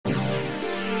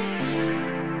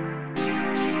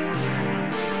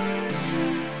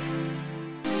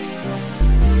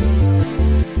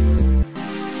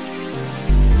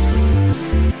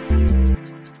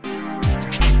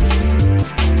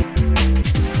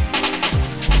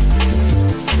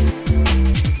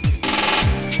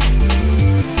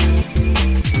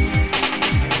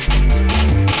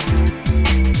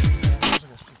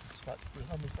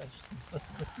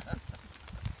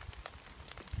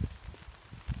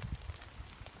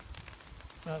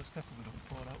No, it's careful we don't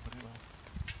pour out very well.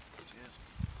 Cheers.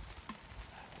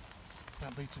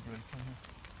 Can't beat a brew, can you?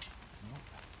 Nope.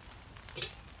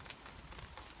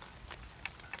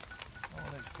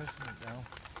 Oh, it's pissing it down.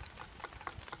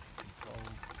 It's cold.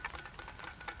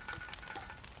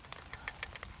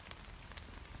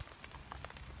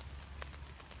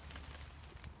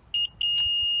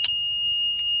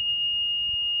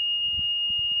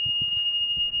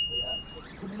 Yeah,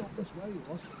 coming up this way it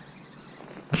was.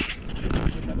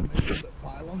 We're going to move the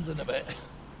pylons in a bit.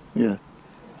 Yeah.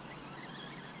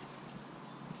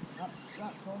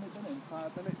 That's only been in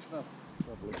 5 minutes for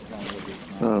probably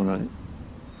 12 now. Oh, right.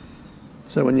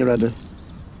 So when you're ready, you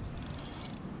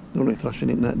don't need thrashing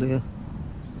it net, do you?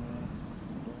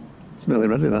 It's nearly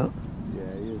ready, that.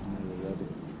 Yeah, he is nearly ready.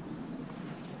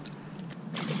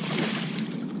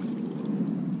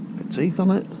 Bit teeth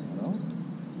on it. No?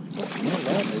 Not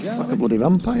that big, Like a bloody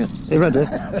vampire. Are you ready?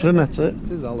 Should I net it?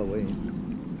 It is Halloween.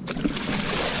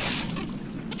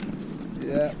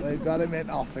 Yeah, they've got him in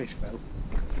office, Phil.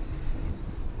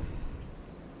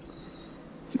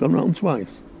 Has it gone round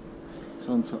twice? It's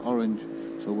on to orange,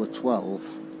 so we're 12.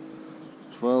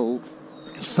 12,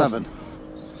 7.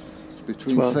 It's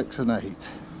between 12. 6 and 8.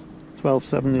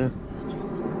 12.7, yeah.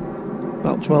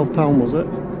 About £12 was it?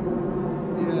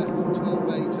 Yeah,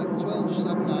 12, 8, 12,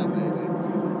 7 I made it.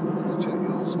 I'm going to check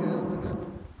your scales again.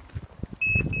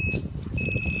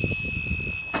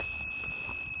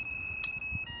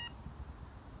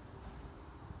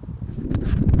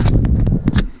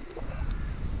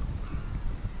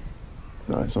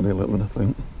 So it's only a little one, I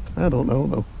think. I don't know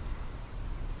though.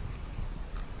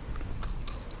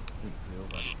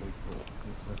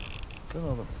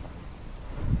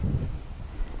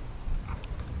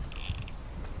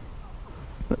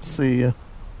 Let's see. Well,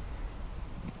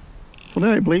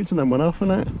 there it bleeds and then went off,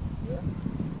 innit? Yeah.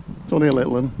 It's only a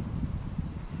little one.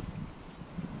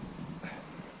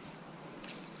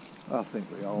 I think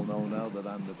we all know now that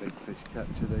I'm the big fish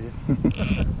catcher here.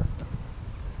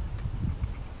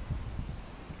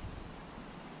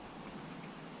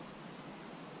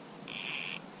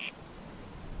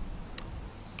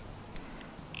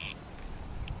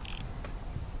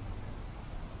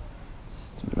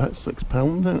 About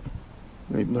 £6, isn't it?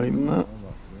 Not even that. I'm not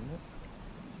seeing it.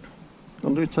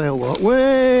 Don't do tail walk.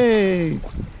 Way! I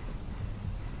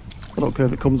don't care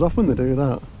if it comes off when they do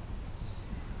that. Come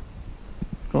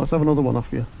on, let's have another one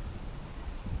off you.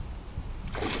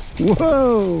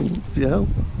 Whoa! Yeah.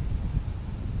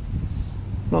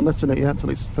 Not netting it yet till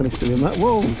it's finished doing that.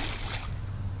 Whoa!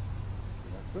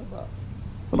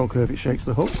 I don't care if it shakes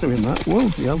the hook doing that. Whoa,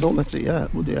 yeah, don't net it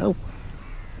yet. Bloody hell.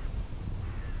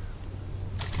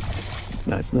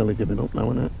 No, it's nearly giving up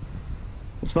now, isn't it?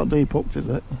 It's not deep hooked, is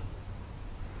it?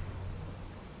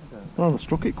 Oh, they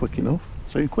struck it quick enough.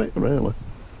 Too quick, really.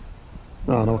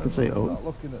 Oh, no, I can see it I'm up. not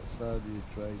looking at the side of your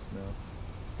trace now.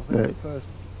 I think I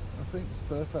think it's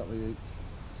perfectly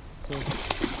hooked.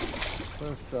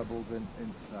 First trebles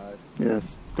inside.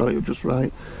 Yes, got it just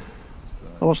right.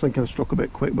 I was thinking I struck a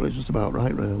bit quick, but it's just about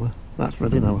right, really. That's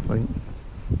ready now, I think.